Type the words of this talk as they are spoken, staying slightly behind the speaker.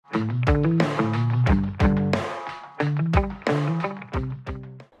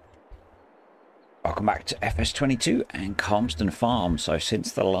back to FS22 and Calmsden Farm. So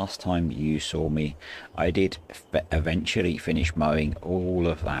since the last time you saw me, I did eventually finish mowing all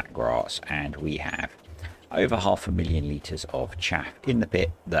of that grass, and we have over 500,000 litres of chaff in the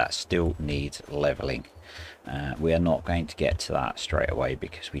pit that still needs levelling. We are not going to get to that straight away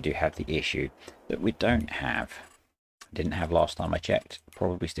because we do have the issue that we didn't have last time I checked,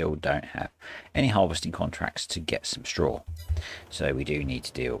 probably still don't have any harvesting contracts to get some straw. So we do need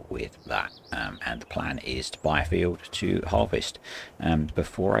to deal with that, and the plan is to buy a field to harvest.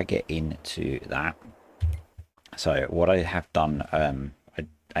 Before I get into that, so what I have done,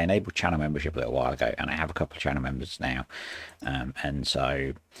 I enabled channel membership a little while ago, and I have a couple of channel members now, and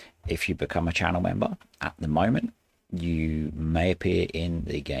so if you become a channel member at the moment, you may appear in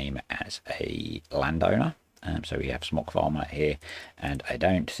the game as a landowner. So we have Smock Farmer here, and I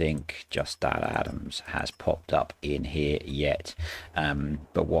don't think Just Dad Adams has popped up in here yet.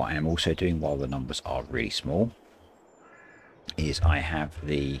 But what I am also doing while the numbers are really small is I have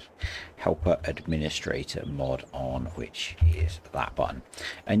the Helper Administrator mod on, which is that button.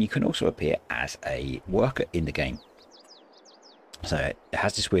 And you can also appear as a worker in the game. So it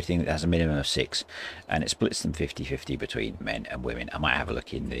has this weird thing that has a minimum of 6, and it splits them 50-50 between men and women. I might have a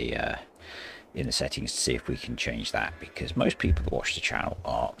look in the settings to see if we can change that, because most people that watch the channel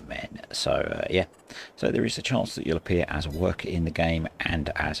are men. So yeah, so there is a chance that you'll appear as a worker in the game and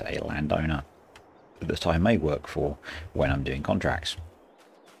as a landowner that I may work for when I'm doing contracts.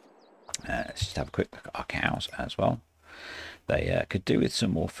 Let's just have a quick look at our cows as well. They could do with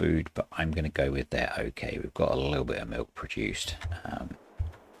some more food, but I'm going to go with they're okay. We've got a little bit of milk produced.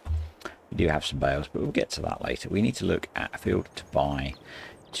 We do have some bales, but we'll get to that later. We need to look at a field to buy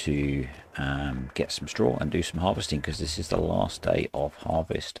to get some straw and do some harvesting, because this is the last day of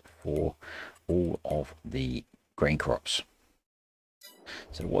harvest for all of the grain crops.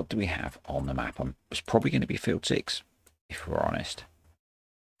 So what do we have on the map? It's probably going to be field 6, if we're honest.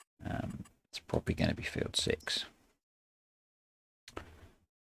 It's probably going to be field 6.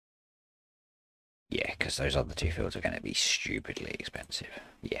 Yeah, because those other two fields are going to be stupidly expensive.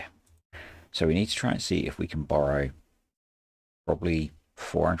 Yeah. So we need to try and see if we can borrow probably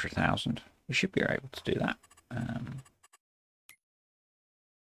 400,000. We should be able to do that.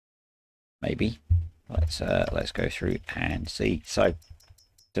 Maybe. Let's go through and see. So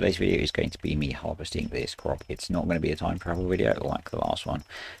today's video is going to be me harvesting this crop. It's not going to be a time travel video like the last one,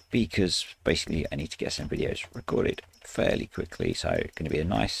 because basically I need to get some videos recorded fairly quickly. So it's going to be a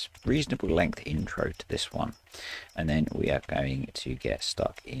nice reasonable length intro to this one, and then we are going to get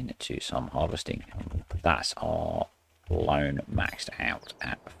stuck into some harvesting. That's our loan maxed out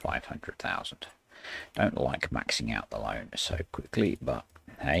at 500,000. Don't like maxing out the loan so quickly, but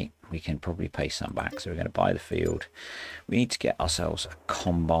hey, we can probably pay some back. So we're going to buy the field. We need to get ourselves a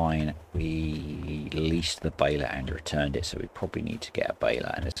combine. We leased the baler and returned it, so we probably need to get a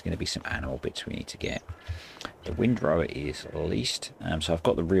baler, and there's going to be some animal bits we need to get. The windrower is leased, so I've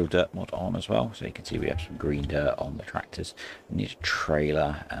got the real dirt mod on as well, so you can see we have some green dirt on the tractors. We need a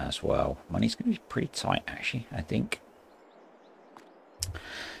trailer as well. Money's going to be pretty tight actually, I think.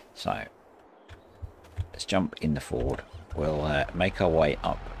 So let's jump in the Ford. We'll make our way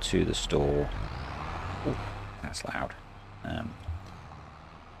up to the store. Ooh, that's loud.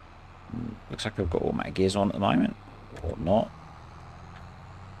 Looks like I've got automatic gears on at the moment, or not.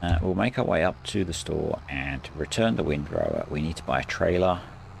 We'll make our way up to the store and return the windrower. We need to buy a trailer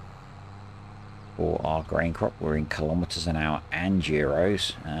for our grain crop. We're in kilometers an hour and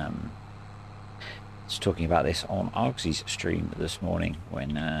euros. Talking about this on Argsy's stream this morning,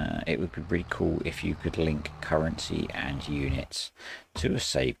 when it would be really cool if you could link currency and units to a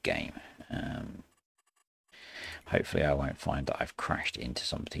save game. Hopefully I won't find that I've crashed into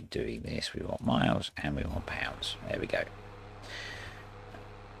something doing this. We want miles and we want pounds. There we go.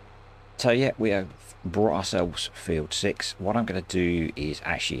 So yeah, we have brought ourselves field 6. What I'm going to do is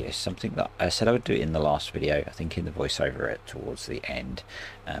actually something that I said I would do in the last video, I think in the voiceover towards the end,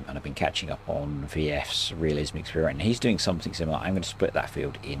 and I've been catching up on VF's realism experiment, and he's doing something similar. I'm going to split that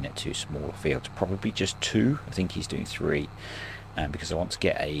field into smaller fields, probably just 2. I think he's doing 3, because I want to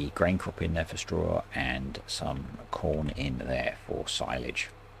get a grain crop in there for straw and some corn in there for silage,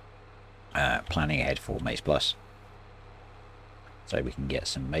 planning ahead for Maize Plus. So we can get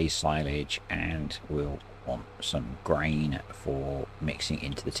some maize silage, and we'll want some grain for mixing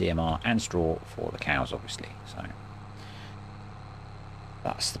into the TMR, and straw for the cows obviously. So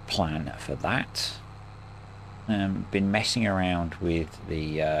that's the plan for that. Been messing around with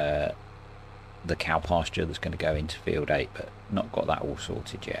the cow pasture that's going to go into field 8, but not got that all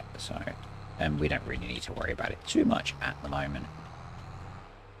sorted yet, so we don't really need to worry about it too much at the moment.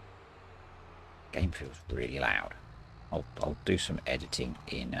 Game feels really loud. I'll do some editing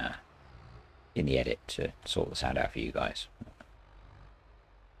in the edit to sort the sound out for you guys.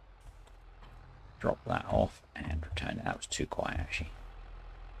 Drop that off and return it. That was too quiet actually.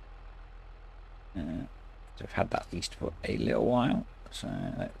 So I've had that leased for a little while. So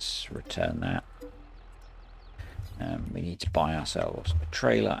let's return that. We need to buy ourselves a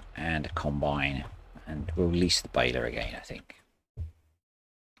trailer and a combine, and we'll lease the baler again, I think.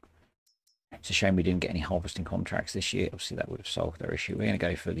 It's a shame we didn't get any harvesting contracts this year. Obviously that would have solved their issue. We're going to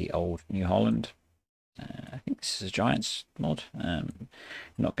go for the old New Holland. I think this is a Giants mod.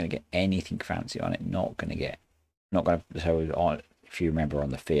 Not going to get anything fancy on it. So if you remember on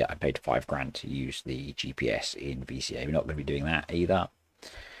the Fiat, I paid £5 to use the GPS in VCA. We're not going to be doing that either.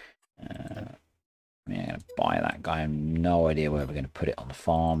 We're going to buy that guy. I have no idea where we're going to put it on the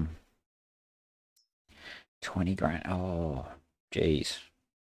farm. 20 grand. Oh, jeez.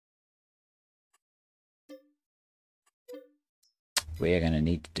 We are going to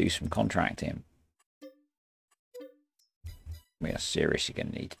need to do some contracting. We are seriously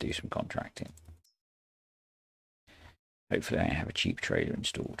going to need to do some contracting. Hopefully I have a cheap trailer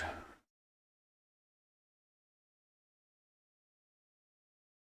installed.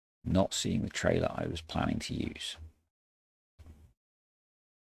 Not seeing the trailer I was planning to use.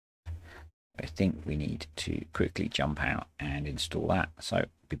 I think we need to quickly jump out and install that. So I'll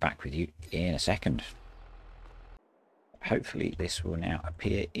be back with you in a second. Hopefully this will now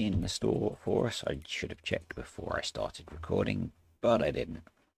appear in the store for us. I should have checked before I started recording, but I didn't.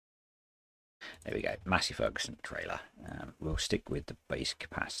 There we go, Massey Ferguson trailer. We'll stick with the base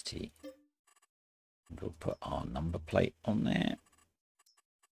capacity. And we'll put our number plate on there.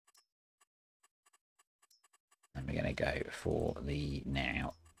 And we're going to go for the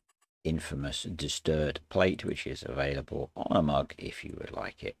now infamous distirred plate, which is available on a mug if you would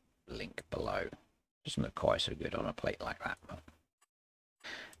like it. Link below. Doesn't look quite so good on a plate like that, but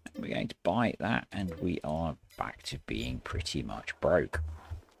we're going to buy that, and we are back to being pretty much broke.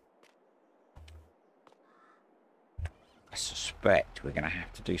 I suspect we're going to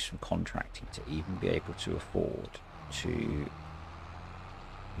have to do some contracting to even be able to afford to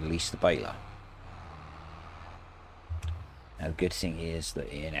lease the baler. Now the good thing is that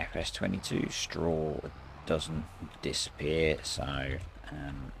in FS22 straw doesn't disappear, so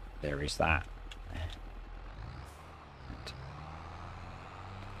there is that.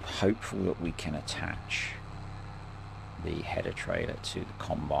 Hopeful that we can attach the header trailer to the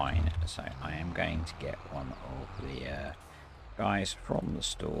combine, so I am going to get one of the guys from the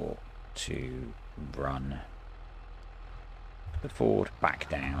store to run the Ford back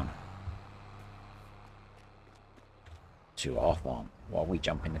down to our farm while we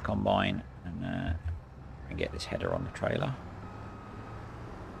jump in the combine and get this header on the trailer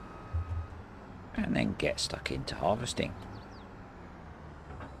and then get stuck into harvesting.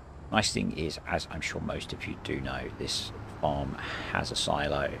 Nice thing is, as I'm sure most of you do know, this farm has a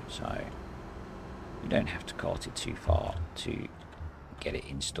silo, so you don't have to cart it too far to get it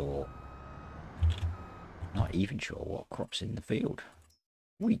in store. Not even sure what crop's in the field.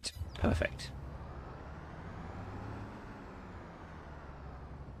 Wheat, perfect.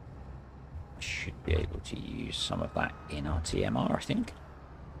 Should be able to use some of that in our TMR, I think.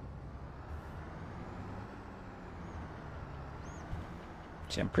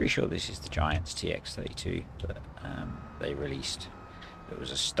 So I'm pretty sure this is the Giants TX32 that they released. It was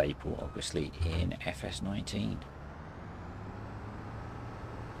a staple, obviously, in FS19.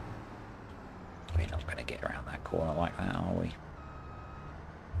 We're not going to get around that corner like that, are we?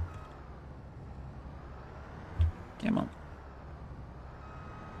 Come on.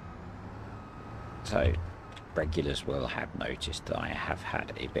 So, regulars will have noticed that I have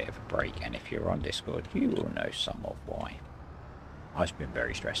had a bit of a break, and if you're on Discord, you will know some of why. It's been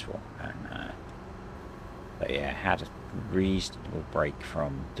very stressful, and but yeah, had a reasonable break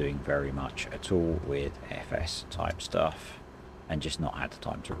from doing very much at all with FS type stuff, and just not had the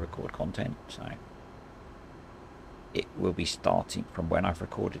time to record content. So it will be starting from when I've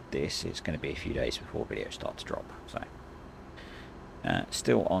recorded this. It's going to be a few days before videos start to drop. So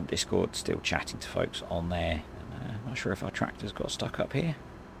still on Discord, still chatting to folks on there. And, not sure if our tractor's got stuck up here,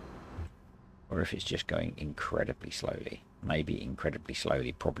 or if it's just going incredibly slowly. Maybe incredibly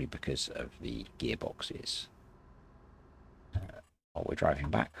slowly, probably because of the gearboxes. While we're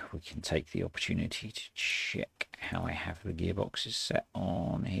driving back, we can take the opportunity to check how I have the gearboxes set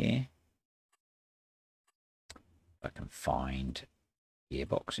on here. I can find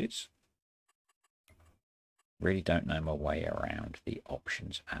gearboxes. Really don't know my way around the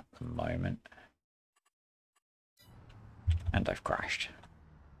options at the moment. And I've crashed.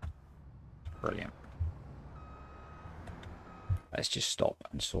 Brilliant. Let's just stop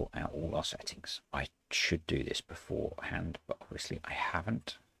and sort out all our settings. I should do this beforehand, but obviously I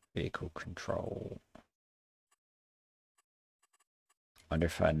haven't. Vehicle control. I wonder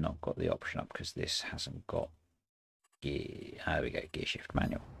if I've not got the option up because this hasn't got gear. There we go, gear shift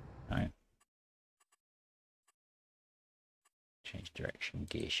manual. Right. Change direction,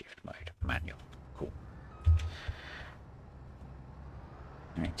 gear shift mode, manual. Cool.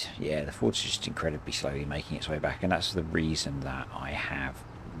 Right, yeah, the Ford's just incredibly slowly making its way back, and that's the reason that I have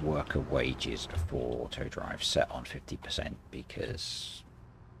worker wages for auto drive set on 50%, because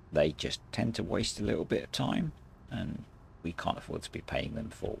they just tend to waste a little bit of time, and we can't afford to be paying them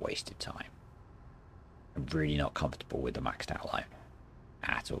for wasted time. I'm really not comfortable with the maxed out loan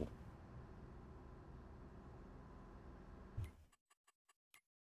at all.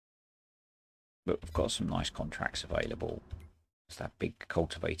 But we've got some nice contracts available. There's that big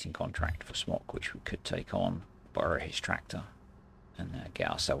cultivating contract for Smock, which we could take on, borrow his tractor, and get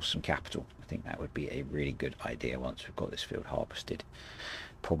ourselves some capital. I think that would be a really good idea once we've got this field harvested.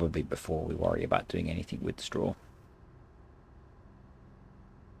 Probably before we worry about doing anything with the straw.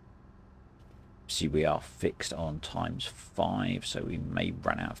 See, we are fixed on ×5, so we may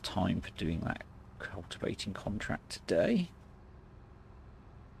run out of time for doing that cultivating contract today.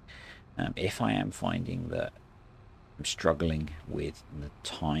 If I am finding that I'm struggling with the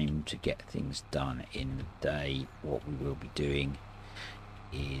time to get things done in the day, what we will be doing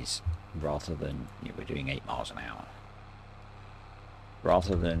is, rather than, we're doing 8 miles an hour,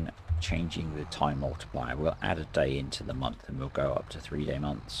 rather than changing the time multiplier, we'll add a day into the month and we'll go up to 3-day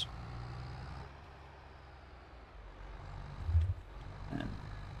months. And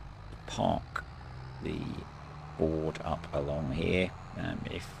park the board up along here.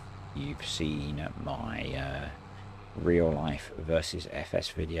 If you've seen my real life versus FS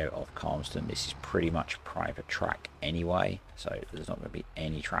video of Calmsden, this is pretty much a private track anyway, so there's not going to be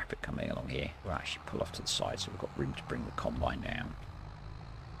any traffic coming along here. We'll actually pull off to the side so we've got room to bring the combine down.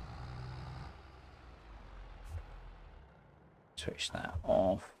 Switch that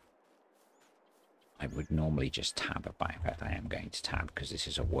off. I would normally just tab it back. In fact, I am going to tab because this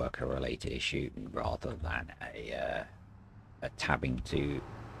is a worker related issue rather than a tabbing to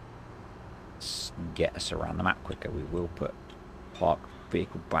get us around the map quicker. We will put park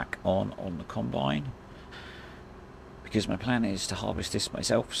vehicle back on the combine, because my plan is to harvest this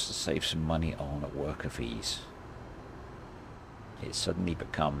myself to save some money on worker fees. It's suddenly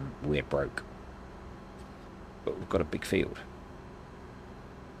become we're broke, but we've got a big field.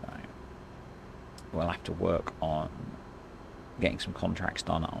 Right. We'll have to work on getting some contracts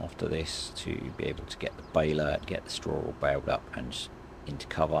done after this to be able to get the baler, get the straw all baled up and into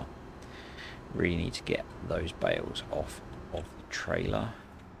cover. Really need to get those bales off of the trailer.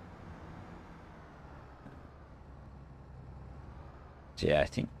 So yeah, I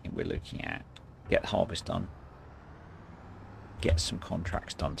think we're looking at get the harvest done, get some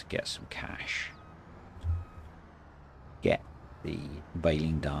contracts done to get some cash, get the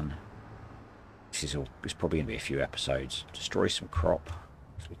baling done. It's probably going to be a few episodes. Destroy some crop,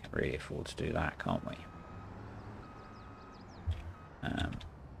 because we can really afford to do that, can't we?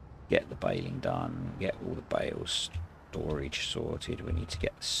 Get the baling done, get all the bales storage sorted. We need to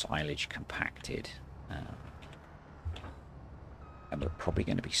get the silage compacted, and we're probably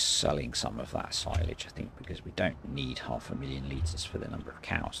going to be selling some of that silage, I think, because we don't need 500,000 litres for the number of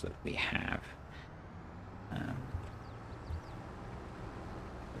cows that we have. We've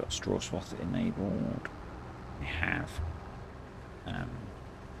got straw swath enabled. We have.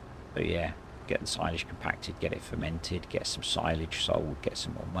 But yeah, get the silage compacted, get it fermented, get some silage sold, get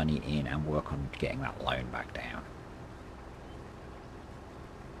some more money in, and work on getting that loan back down.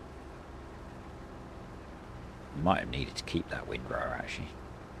 You might have needed to keep that windrower, actually.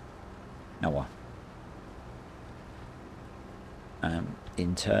 No one.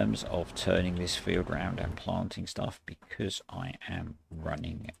 In terms of turning this field round and planting stuff, because I am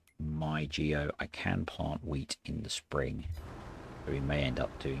running my geo, I can plant wheat in the spring. So we may end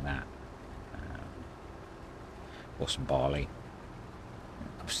up doing that. Or some barley.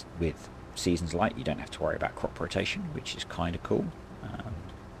 With seasons light, you don't have to worry about crop rotation, which is kind of cool.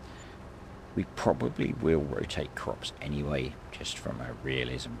 We probably will rotate crops anyway, just from a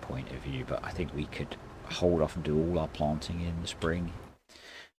realism point of view, but I think we could hold off and do all our planting in the spring.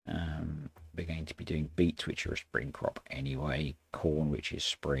 We're going to be doing beets, which are a spring crop anyway, corn, which is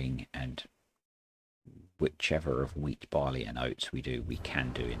spring, and whichever of wheat, barley and oats we do, we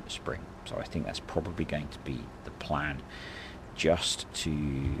can do in the spring. So I think that's probably going to be the plan, just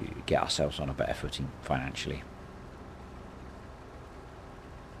to get ourselves on a better footing financially.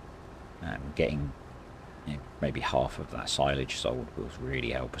 Getting maybe half of that silage sold will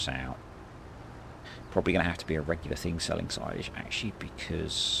really help us out. Probably going to have to be a regular thing selling silage actually,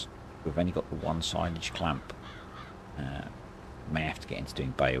 because we've only got the one silage clamp. May have to get into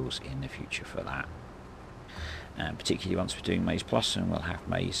doing bales in the future for that. Particularly once we're doing maize plus, and we'll have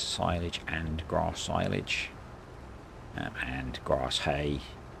maize silage and grass silage and grass hay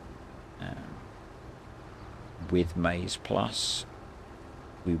with maize plus.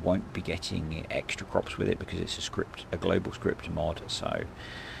 We won't be getting extra crops with it because it's a global script mod, so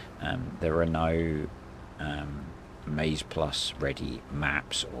there are no maize plus ready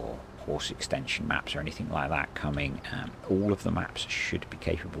maps or horse extension maps or anything like that coming. All of the maps should be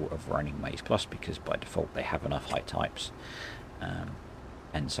capable of running maize plus because by default they have enough height types,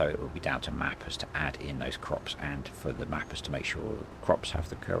 and so it will be down to mappers to add in those crops and for the mappers to make sure crops have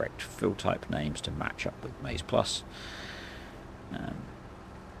the correct field type names to match up with maize plus.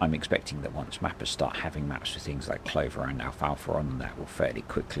 I'm expecting that once mappers start having maps for things like clover and alfalfa on, that will fairly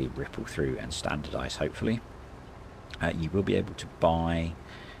quickly ripple through and standardise, hopefully. You will be able to buy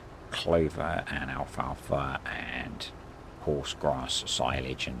clover and alfalfa and horse grass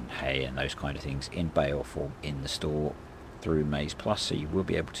silage and hay and those kind of things in bale form in the store through Maize Plus, so you will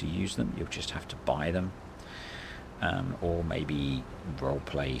be able to use them. You'll just have to buy them, or maybe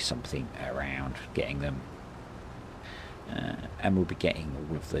roleplay something around getting them. And we'll be getting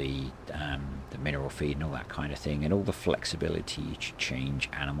all of the mineral feed and all that kind of thing, and all the flexibility to change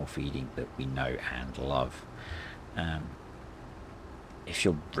animal feeding that we know and love. If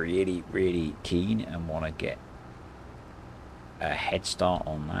you're really keen and want to get a head start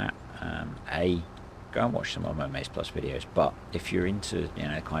on that, go and watch some of my Maize Plus videos. But if you're into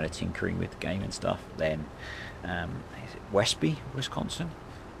kind of tinkering with the game and stuff, then is it Westby, Wisconsin,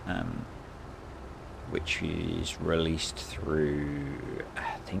 which is released through,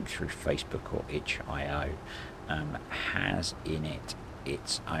 I think through Facebook or itch.io, has in it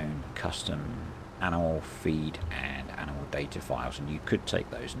its own custom animal feed and animal data files, and you could take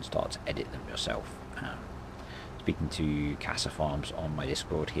those and start to edit them yourself. Speaking to Casa Farms on my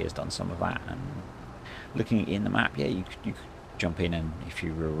Discord, he has done some of that, and looking in the map, yeah, you could jump in and if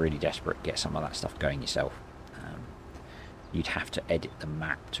you were really desperate, get some of that stuff going yourself. You'd have to edit the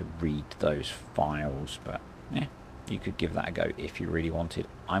map to read those files, but yeah, you could give that a go if you really wanted.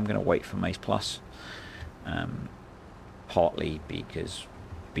 I'm going to wait for Maize Plus, partly because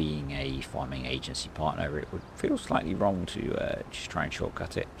being a farming agency partner, it would feel slightly wrong to just try and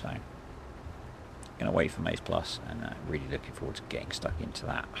shortcut it. So I'm going to wait for Maize Plus, and really looking forward to getting stuck into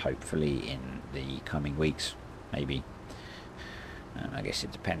that, hopefully in the coming weeks, maybe. I guess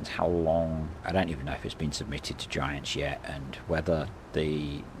it depends how long. I don't even know if it's been submitted to Giants yet, and whether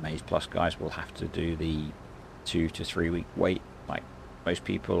the Maize Plus guys will have to do the 2 to 3 week wait like most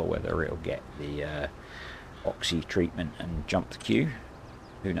people, or whether it'll get the Oxy treatment and jump the queue.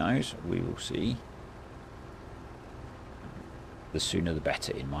 Who knows? We will see. The sooner the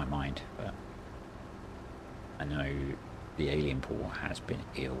better in my mind, but I know the alien pool has been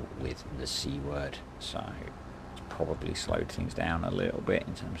ill with the C word, so probably slowed things down a little bit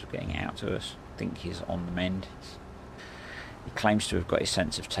in terms of getting out to us. I think he's on the mend. He claims to have got his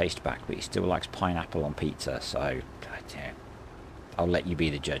sense of taste back, but he still likes pineapple on pizza, so yeah, I'll let you be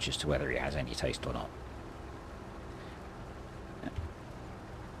the judge as to whether he has any taste or not.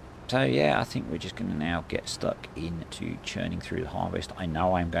 So yeah, I think we're just going to now get stuck into churning through the harvest. I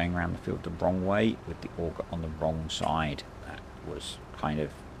know I'm going around the field the wrong way with the auger on the wrong side. That was kind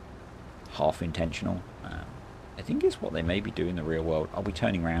of half intentional. I think it's what they maybe do in the real world. I'll be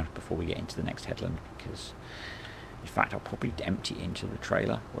turning around before we get into the next headland, because in fact I'll probably empty into the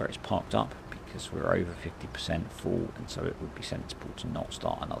trailer where it's parked up, because we're over 50% full, and so it would be sensible to not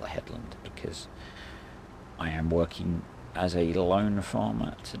start another headland, because I am working as a lone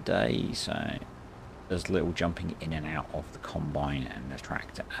farmer today, so as little jumping in and out of the combine and the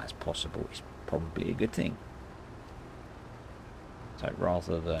tractor as possible is probably a good thing. So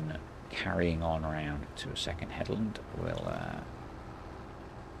rather than carrying on around to a second headland, we'll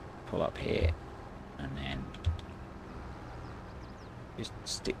pull up here and then just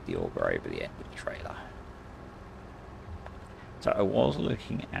stick the auger over the end of the trailer. So I was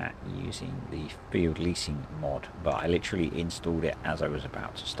looking at using the field leasing mod, but I literally installed it as I was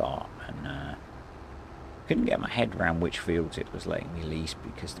about to start, and couldn't get my head around which fields it was letting me lease,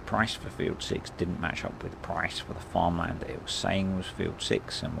 because the price for field 6 didn't match up with the price for the farmland that it was saying was field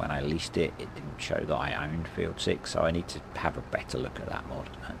 6, and when I leased it, it didn't show that I owned field 6, so I need to have a better look at that mod.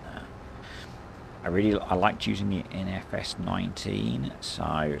 And I liked using it in FS19, so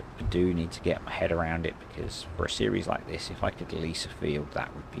I do need to get my head around it, because for a series like this, if I could lease a field,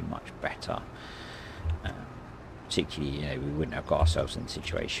 that would be much better. Particularly, you know, we wouldn't have got ourselves in a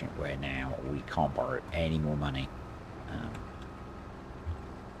situation where now we can't borrow any more money.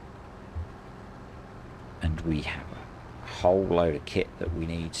 And we have a whole load of kit that we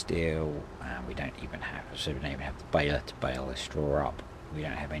need still, and we don't even have the baler to bale this straw up. We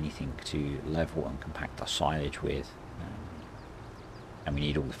don't have anything to level and compact our silage with, and we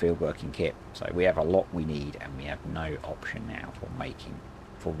need all the field working kit. So we have a lot we need, and we have no option now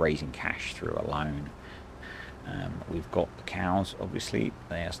for raising cash through a loan. We've got the cows, obviously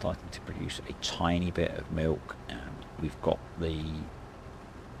they are starting to produce a tiny bit of milk. We've got the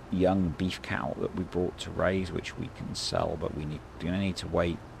young beef cow that we brought to raise, which we can sell, but we're going to need to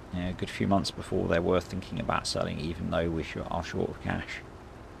wait a good few months before they're worth thinking about selling, even though we are short of cash.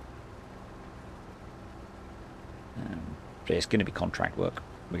 But it's going to be contract work.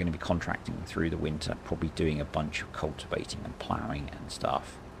 We're going to be contracting through the winter, probably doing a bunch of cultivating and ploughing and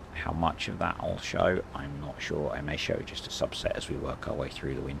stuff. How much of that I'll show, I'm not sure. I may show just a subset as we work our way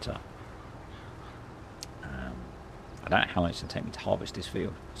through the winter. I don't know how long it's going to take me to harvest this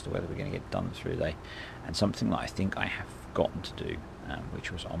field, as to whether we're going to get done through the day. And something that I think I have forgotten to do,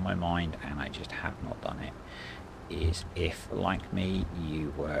 which was on my mind and I just have not done it, is if, like me,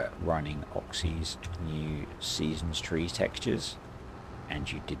 you were running Oxy's new Seasons Trees textures and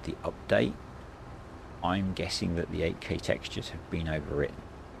you did the update, I'm guessing that the 8K textures have been overwritten.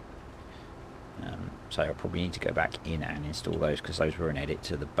 So I'll probably need to go back in and install those, because those were an edit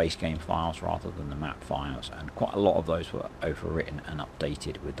to the base game files rather than the map files, and quite a lot of those were overwritten and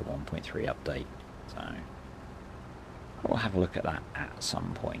updated with the 1.3 update. So I'll have a look at that at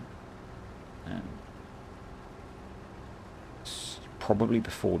some point. Probably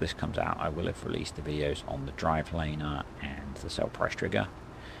before this comes out, I will have released the videos on the drive laner and the cell price trigger.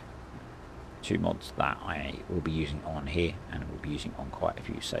 Two mods that I will be using on here, and will be using on quite a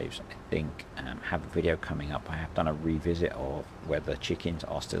few saves, I think. Have a video coming up. I have done a revisit of whether chickens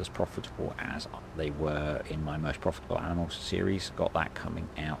are still as profitable as they were in my most profitable animals series. Got that coming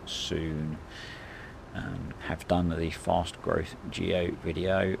out soon. Have done the fast growth geo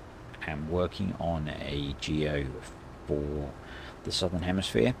video. Am working on a geo for the southern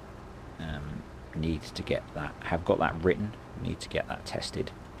hemisphere. Need to get that, have got that written, need to get that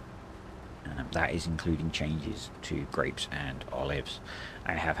tested. That is including changes to grapes and olives.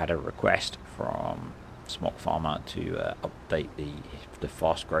 I have had a request from Smock Farmer to update the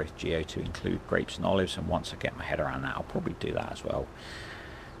fast growth geo to include grapes and olives, and once I get my head around that, I'll probably do that as well.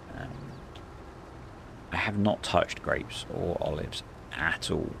 I have not touched grapes or olives at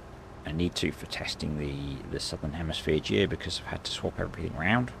all. I need to for testing the southern hemisphere geo, because I've had to swap everything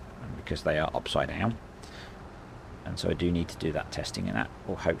around and because they are upside down. And so I do need to do that testing, and that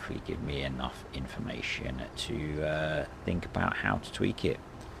will hopefully give me enough information to think about how to tweak it.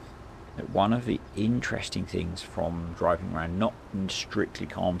 One of the interesting things from driving around, not strictly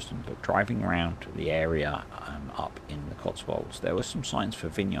Calmsden, but driving around the area up in the Cotswolds, there were some signs for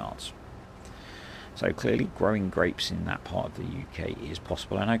vineyards. So clearly growing grapes in that part of the UK is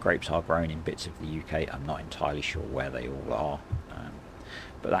possible. I know grapes are grown in bits of the UK. I'm not entirely sure where they all are.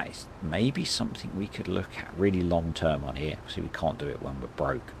 But that is maybe something we could look at really long term on here. See, we can't do it when we're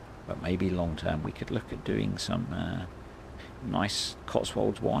broke, but maybe long term we could look at doing some nice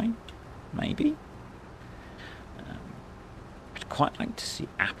Cotswolds wine, maybe. I'd quite like to see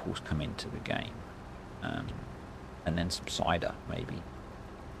apples come into the game, and then some cider, maybe.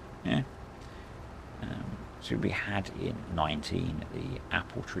 Yeah. So we had in 19 the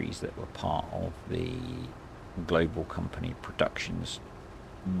apple trees that were part of the Global Company Productions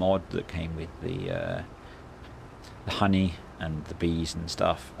mod that came with the honey and the bees and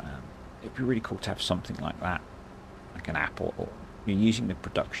stuff. It'd be really cool to have something like that, like an apple, or you're using the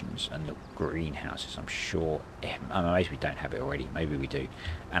productions and the greenhouses. I'm sure, I mean, maybe we don't have it already, maybe we do,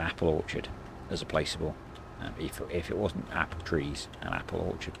 an apple orchard as a placeable. If it wasn't apple trees, an apple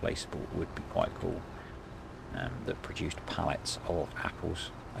orchard placeable would be quite cool. That produced pallets of apples.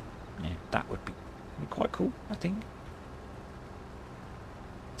 Yeah, that would be quite cool, I think.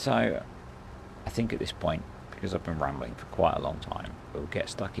 So I think at this point, because I've been rambling for quite a long time, we'll get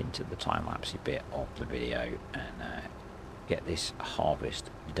stuck into the time-lapsey bit of the video and get this harvest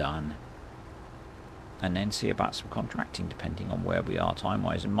done, and then see about some contracting depending on where we are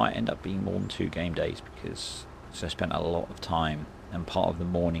time-wise. It might end up being more than 2 game days, because I spent a lot of time and part of the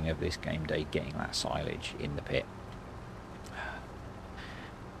morning of this game day getting that silage in the pit.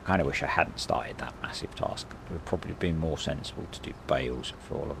 I kind of wish I hadn't started that massive task. It would probably been more sensible to do bales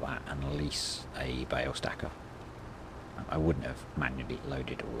for all of that and lease a bale stacker. I wouldn't have manually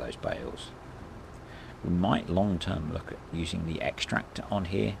loaded all those bales. We might long term look at using the extractor on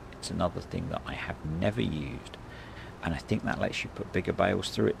here. It's another thing that I have never used, and I think that lets you put bigger bales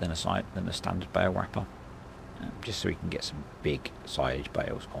through it than a standard bale wrapper, just so we can get some big silage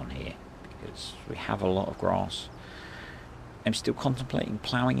bales on here, because we have a lot of grass. I'm still contemplating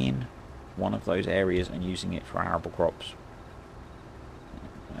ploughing in one of those areas and using it for arable crops.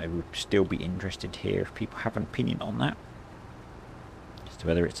 I would still be interested here if people have an opinion on that, as to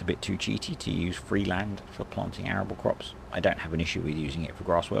whether it's a bit too cheaty to use free land for planting arable crops. I don't have an issue with using it for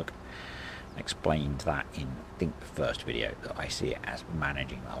grass work. I explained that in, I think, the first video, that I see it as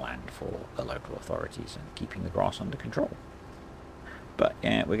managing the land for the local authorities and keeping the grass under control. But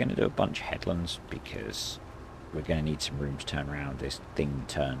yeah, we're going to do a bunch of headlands because we're going to need some room to turn around. This thing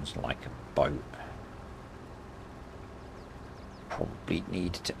turns like a boat. Probably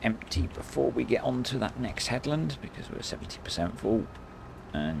need to empty before we get onto that next headland because we're 70% full.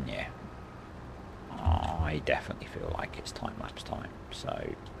 And yeah, I definitely feel like it's time-lapse time.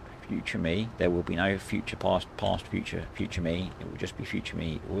 So future me, there will be no future past, future me. It will just be future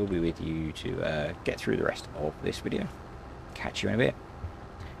me. We'll be with you to get through the rest of this video. Catch you in a bit.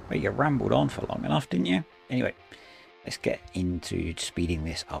 Well, you rambled on for long enough, didn't you? Anyway, let's get into speeding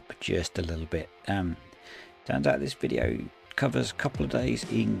this up just a little bit. Turns out this video covers a couple of days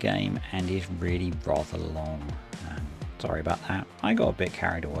in game and is really rather long. Sorry about that. I got a bit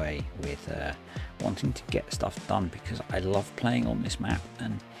carried away with wanting to get stuff done because I love playing on this map,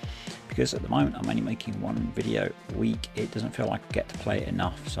 and because at the moment I'm only making one video a week, it doesn't feel like I get to play it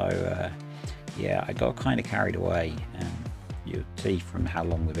enough. So yeah, I got kind of carried away, and you'll see from how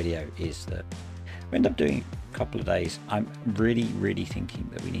long the video is that we end up doing a couple of days. I'm really thinking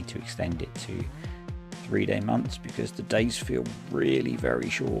that we need to extend it to 3-day months because the days feel really very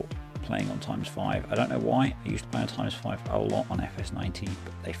short playing on ×5. I don't know why. I used to play on ×5 a lot on FS19,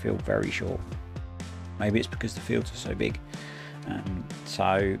 but they feel very short. Maybe it's because the fields are so big.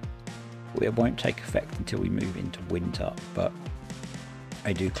 So it won't take effect until we move into winter, but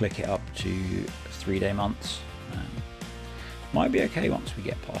I do click it up to 3-day months. Might be okay once we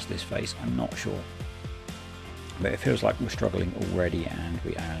get past this phase, I'm not sure. But it feels like we're struggling already, and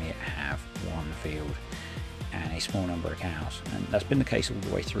we only have one field and a small number of cows, and that's been the case all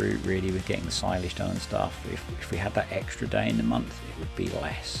the way through really with getting the silage done and stuff. If we had that extra day in the month, it would be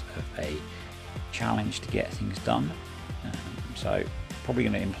less of a challenge to get things done. So probably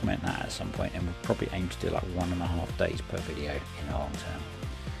going to implement that at some point, and we'll probably aim to do like 1.5 days per video in the long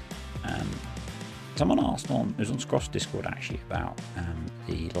term. Someone asked it was on Scross Discord actually, about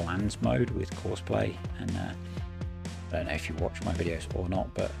the lands mode with courseplay, and I don't know if you watch my videos or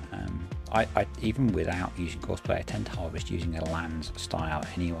not, but I even without using courseplay, I tend to harvest using a lands style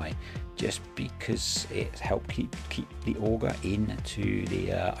anyway, just because it helps keep the auger into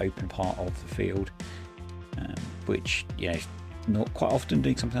the open part of the field, which, you know, not quite often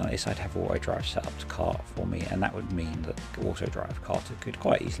doing something like this I'd have auto drive set up to cart for me, and that would mean that the auto drive carter could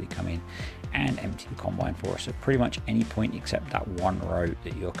quite easily come in and empty the combine for us at pretty much any point except that one row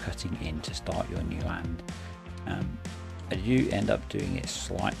that you're cutting in to start your new land. I do end up doing it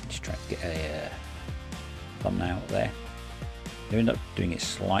slightly, just trying to get a thumbnail there. I end up doing it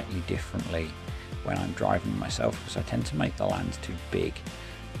slightly differently when I'm driving myself, because I tend to make the lands too big,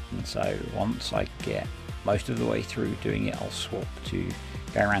 and so once I get most of the way through doing it, I'll swap to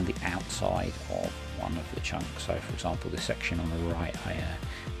go around the outside of one of the chunks. So for example, this section on the right,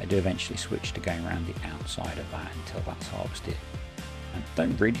 I do eventually switch to going around the outside of that until that's harvested. I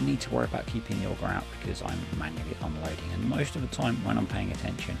don't really need to worry about keeping the auger out because I'm manually unloading, and most of the time when I'm paying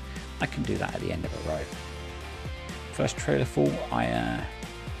attention I can do that at the end of a row. First trailer full, I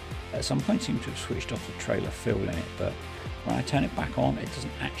at some point seem to have switched off the trailer fill limit, but when I turn it back on it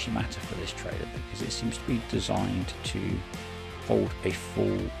doesn't actually matter for this trailer because it seems to be designed to hold a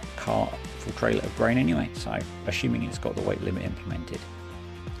full trailer of grain anyway, so assuming it's got the weight limit implemented,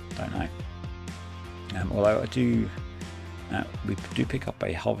 don't know. Although I do we do pick up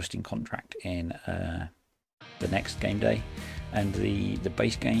a harvesting contract in the next game day, and the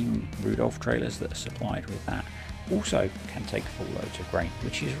base game Rudolph trailers that are supplied with that also can take full loads of grain,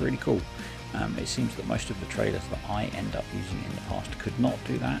 which is really cool. It seems that most of the trailers that I end up using in the past could not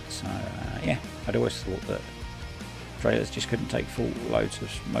do that, so yeah, I'd always thought that trailers just couldn't take full loads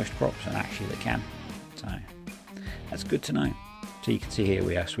of most crops, and actually they can, so that's good to know. So you can see here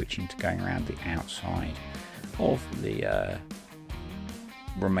we are switching to going around the outside of the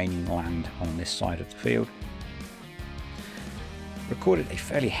remaining land on this side of the field. recorded a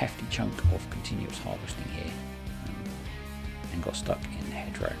fairly hefty chunk of continuous harvesting here, and got stuck in the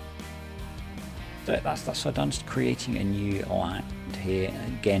hedgerow. So that's what I've done, just creating a new land here.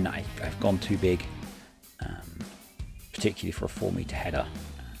 Again, I've gone too big, particularly for a 4-meter header.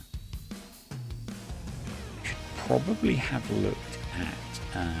 Should probably have looked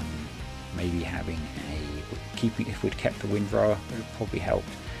at maybe having if we'd kept the windrower, it would probably helped.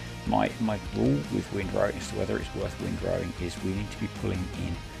 My rule with windrowing as to whether it's worth windrowing is we need to be pulling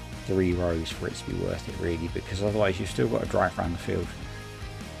in 3 rows for it to be worth it, really, because otherwise you've still got to drive around the field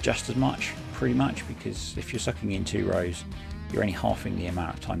just as much, pretty much, because if you're sucking in 2 rows, you're only halving the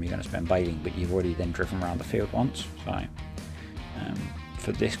amount of time you're going to spend baling, but you've already then driven around the field once. So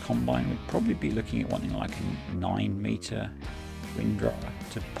for this combine, we'd probably be looking at wanting like a 9-meter windrower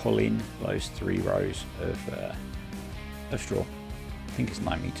to pull in those 3 rows of straw. I think it's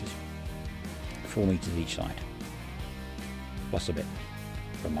 9 meters, 4 meters each side, plus a bit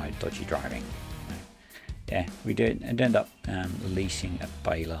for my dodgy driving. Yeah, we did end up leasing a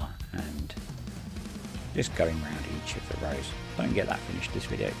baler and just going around each of the rows. Don't get that finished this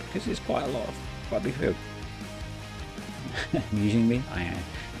video because it's quite a big field. Amusingly,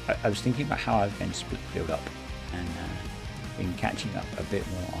 I was thinking about how I was going to split the field up, and been catching up a bit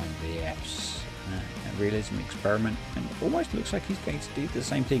more on VF's realism experiment, and it almost looks like he's going to do the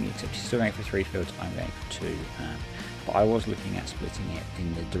same thing, except he's still going for 3 fields, I'm going for 2. But I was looking at splitting it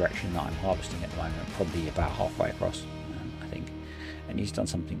in the direction that I'm harvesting at the moment, probably about halfway across, I think. And he's done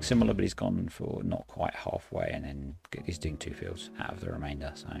something similar, but he's gone for not quite halfway, and then he's doing 2 fields out of the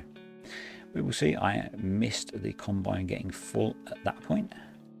remainder. So we will see. I missed the combine getting full at that point.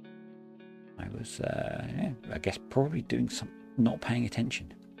 I was, yeah, I guess probably doing not paying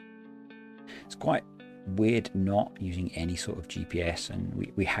attention. It's quite weird not using any sort of GPS, and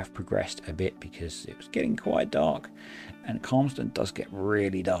we have progressed a bit because it was getting quite dark, and Calmsden does get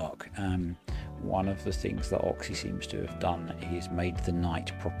really dark. One of the things that Oxy seems to have done is made the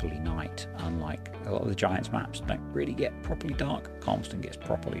night properly night, unlike a lot of the Giants maps don't really get properly dark. Calmsden gets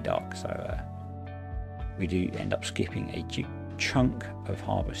properly dark, so we do end up skipping a chunk of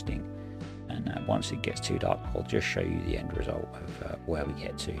harvesting, and once it gets too dark, I'll just show you the end result of where we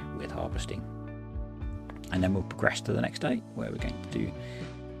get to with harvesting. And then we'll progress to the next day, where we're going to do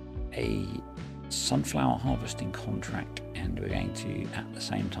a sunflower harvesting contract, and we're going to at the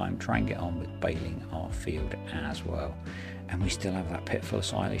same time try and get on with baling our field as well. And we still have that pit full of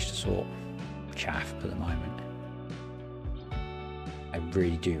silage to sort, chaff at the moment. I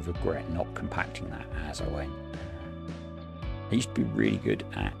really do regret not compacting that as I went. I used to be really good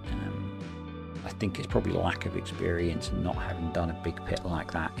at I think it's probably lack of experience and not having done a big pit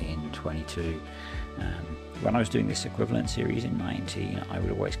like that in 22. When I was doing this equivalent series in 19, I would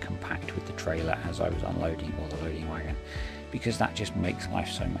always compact with the trailer as I was unloading, or the loading wagon, because that just makes life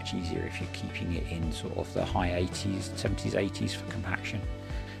so much easier if you're keeping it in sort of the high 80s, 70s, 80s for compaction.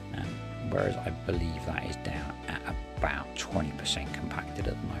 Whereas I believe that is down at about 20% compacted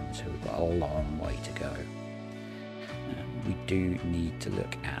at the moment, so we've got a long way to go. We do need to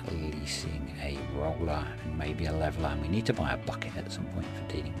look at leasing a roller and maybe a leveler, and we need to buy a bucket at some point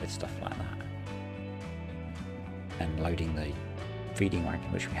for dealing with stuff like that. And loading the feeding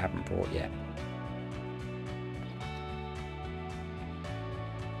wagon, which we haven't brought yet.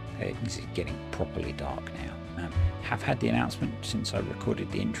 It's getting properly dark now. Have had the announcement since I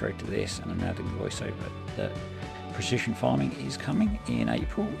recorded the intro to this, and I'm now doing the voiceover, that precision farming is coming in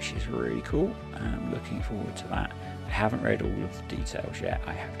April, which is really cool. I'm looking forward to that. I haven't read all of the details yet.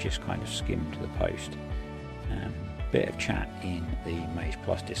 I have just kind of skimmed the post. Bit of chat in the Maize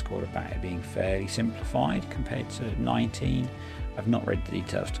Plus Discord about it being fairly simplified compared to 19. I've not read the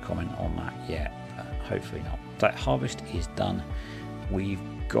details to comment on that yet, but hopefully not. That harvest is done. We've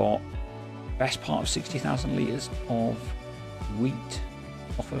got best part of 60,000 litres of wheat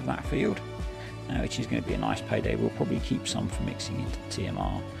off of that field, which is going to be a nice payday. We'll probably keep some for mixing into the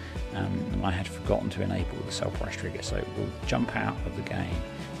TMR. And I had forgotten to enable the sell price trigger, so we'll jump out of the game,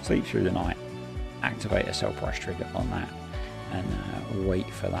 sleep through the night, activate a sell price trigger on that, and wait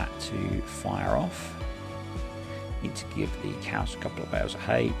for that to fire off. Need to give the cows a couple of bales of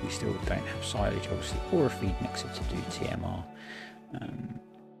hay. We still don't have silage, obviously, or a feed mixer to do TMR,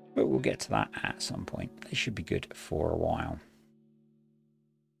 but we'll get to that at some point. They should be good for a while.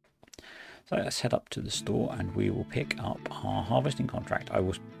 So let's head up to the store and we will pick up our harvesting contract. I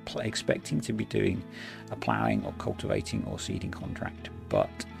was expecting to be doing a ploughing or cultivating or seeding contract, but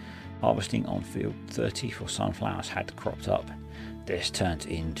harvesting on field 30 for sunflowers had cropped up. This turned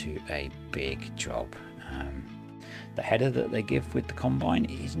into a big job. The header that they give with the combine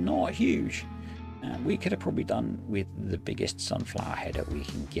is not huge, We could have probably done with the biggest sunflower header we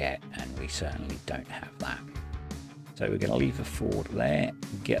can get, and we certainly don't have that. So we're going to leave the Ford there,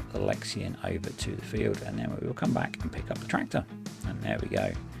 get the Lexion over to the field, and then we will come back and pick up the tractor. And there we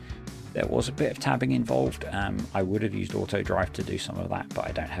go. There was a bit of tabbing involved. I would have used auto drive to do some of that, but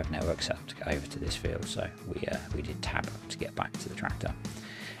I don't have network set up to go over to this field, so we did tab to get back to the tractor.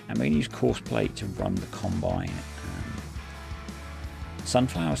 And we're going to use course plate to run the combine.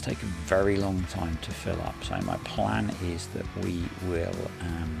 Sunflowers take a very long time to fill up, so my plan is that we will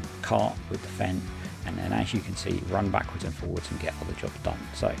cart with the Fendt, and then, as you can see, run backwards and forwards and get other jobs done.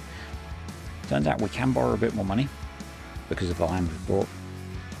 So turns out we can borrow a bit more money because of the land we've bought.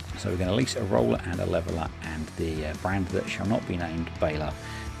 So we're going to lease a roller and a leveler and the brand that shall not be named baler,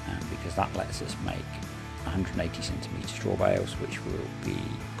 because that lets us make 180cm straw bales, which will be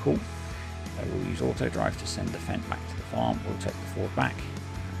cool. So we'll use auto drive to send the Fendt back to the farm. We'll take the Ford back.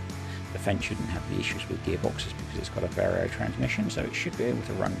 The Fendt shouldn't have the issues with gearboxes because it's got a Vario transmission, so it should be able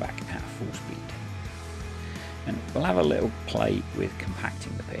to run back at full speed. And we'll have a little play with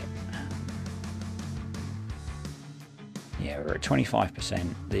compacting the pit. Yeah, we're at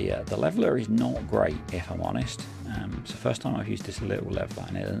 25%. The leveler is not great, if I'm honest. It's the first time I've used this little leveler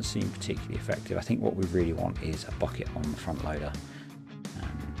and it doesn't seem particularly effective. I think what we really want is a bucket on the front loader.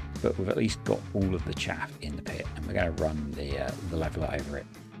 But we've at least got all of the chaff in the pit, and we're going to run the leveler over it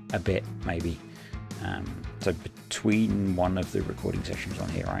a bit, maybe. So between one of the recording sessions on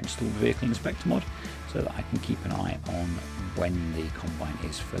here, I installed the vehicle inspector mod so that I can keep an eye on when the combine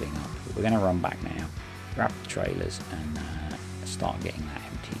is filling up. But we're going to run back now, grab the trailers, and start getting that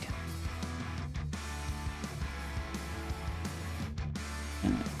emptied.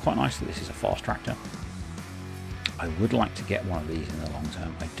 And quite nice that this is a fast tractor. I would like to get one of these in the long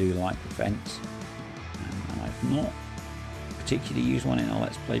term. I do like the Fendts, and I've not particularly used one in a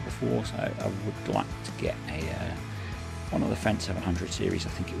Let's Play before, so I would like to get one of the Fendt 700 series. I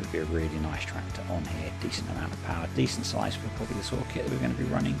think it would be a really nice tractor on here, decent amount of power, decent size for probably the sort of kit that we're going to be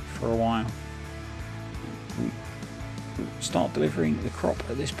running for a while. We'll start delivering the crop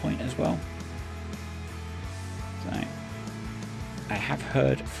at this point as well. So I have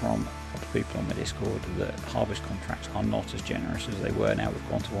heard from other people on my Discord that harvest contracts are not as generous as they were. Now we've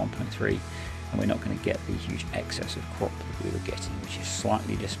gone to 1.3, and we're not going to get the huge excess of crop that we were getting, which is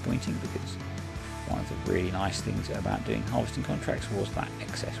slightly disappointing, because one of the really nice things about doing harvesting contracts was that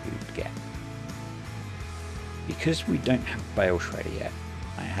excess we would get. Because we don't have a bale shredder yet,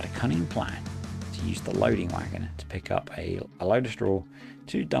 I had a cunning plan to use the loading wagon to pick up a load of straw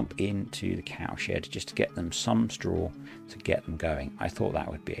to dump into the cow shed, just to get them some straw to get them going. I thought that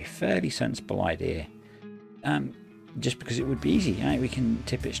would be a fairly sensible idea, just because it would be easy. You know, we can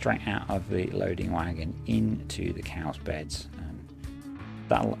tip it straight out of the loading wagon into the cow's beds.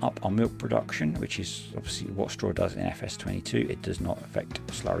 That'll up our milk production, which is obviously what straw does in FS22. It does not affect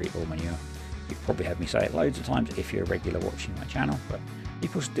slurry or manure. You've probably heard me say it loads of times if you're a regular watching my channel, but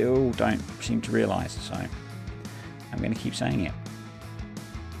people still don't seem to realise, so I'm going to keep saying it.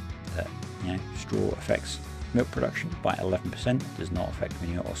 That, you know, straw affects milk production by 11%, does not affect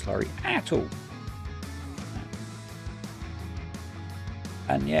manure or slurry at all.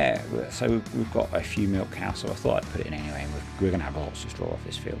 And yeah, so we've got a few milk cows, so I thought I'd put it in anyway, and we're going to have lots of straw off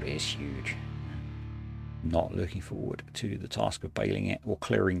this field. It is huge. Not looking forward to the task of baling it, or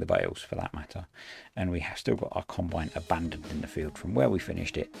clearing the bales for that matter. And we have still got our combine abandoned in the field from where we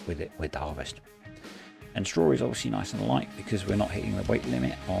finished it with the harvest. And straw is obviously nice and light because we're not hitting the weight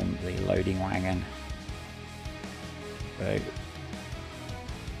limit on the loading wagon. So I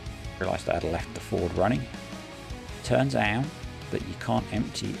realised I had left the Ford running. Turns out that you can't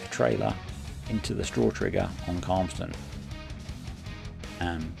empty a trailer into the straw trigger on Calmsden.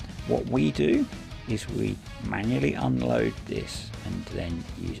 What we do is we manually unload this and then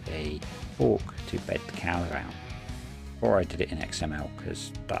use a fork to bed the cows out. Or I did it in XML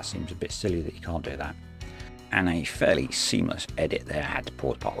because that seems a bit silly that you can't do that. And a fairly seamless edit there. I had to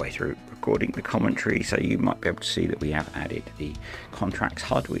pause partway through recording the commentary, so you might be able to see that we have added the contracts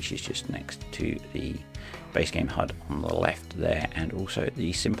HUD, which is just next to the base game HUD on the left there, and also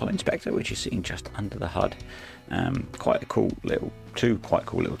the simple inspector, which is sitting just under the HUD. Quite a cool little, two quite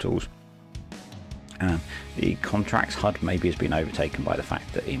cool little tools. The contracts HUD maybe has been overtaken by the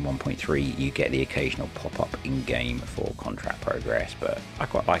fact that in 1.3 you get the occasional pop-up in game for contract progress, but I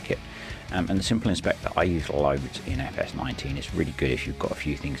quite like it. And the simple inspector I use loads in FS19. It's really good if you've got a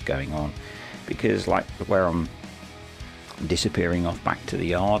few things going on, because like where I'm disappearing off back to the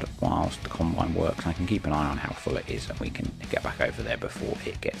yard whilst the combine works, I can keep an eye on how full it is and we can get back over there before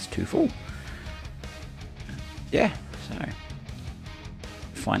it gets too full. Yeah, so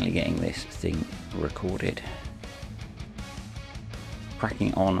finally getting this thing recorded.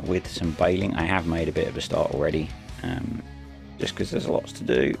 Cracking on with some baling. I have made a bit of a start already, just because there's lots to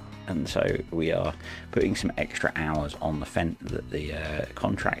do, and so we are putting some extra hours on the fence that the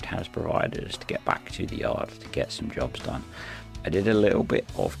contract has provided us to get back to the yard to get some jobs done. I did a little bit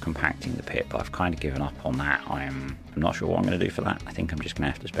of compacting the pit, but I've kind of given up on that. I'm not sure what I'm going to do for that. I think I'm just going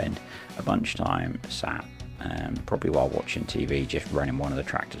to have to spend a bunch of time sat, probably while watching TV, just running one of the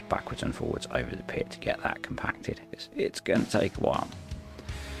tractors backwards and forwards over the pit to get that compacted. It's going to take a while.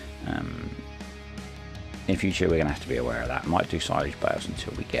 In future, we're going to have to be aware of that. I might do silage bales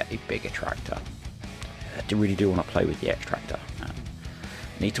until we get a bigger tractor. I really do want to play with the X-Tractor.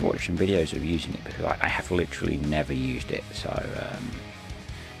 I need to watch some videos of using it because I have literally never used it, so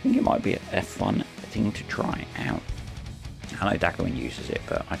I think it might be a fun thing to try out. I know Dagwin uses it,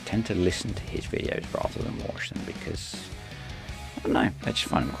 but I tend to listen to his videos rather than watch them because, I don't know, I just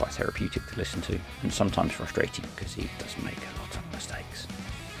find them quite therapeutic to listen to, and sometimes frustrating because he does make a lot of mistakes.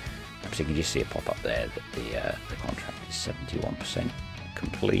 So you can just see a pop up there that the contract is 71%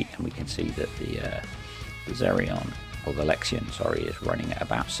 complete, and we can see that the Xerion, or the Lexion, sorry, is running at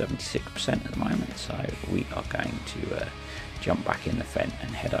about 76% at the moment. So we are going to jump back in the Fendt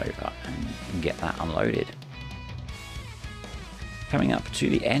and head over and get that unloaded. Coming up to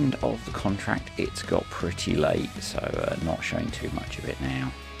the end of the contract, it's got pretty late, so not showing too much of it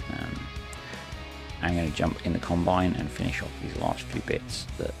now. I'm going to jump in the combine and finish off these last few bits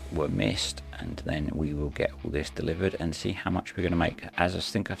that were missed, and then we will get all this delivered and see how much we're going to make. As I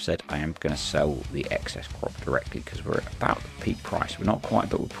think I've said, I am going to sell the excess crop directly because we're at about the peak price. We're not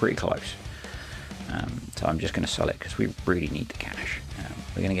quite, but we're pretty close. So I'm just going to sell it because we really need the cash.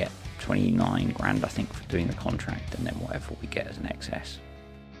 We're going to get 29 grand, I think, for doing the contract, and then whatever we get as an excess.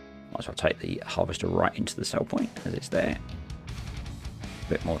 Might as well take the harvester right into the sell point as it's there. A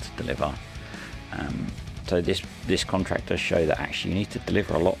bit more to deliver. So this contract does show that actually you need to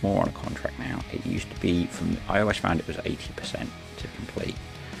deliver a lot more on a contract now. It used to be, I always found it was 80% to complete,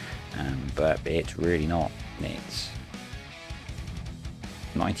 but it's really not. It's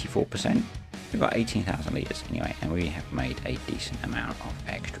 94%. We've got 18,000 litres anyway, and we have made a decent amount of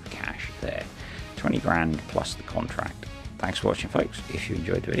extra cash there. 20 grand plus the contract. Thanks for watching, folks. If you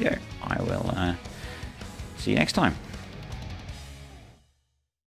enjoyed the video, I will see you next time.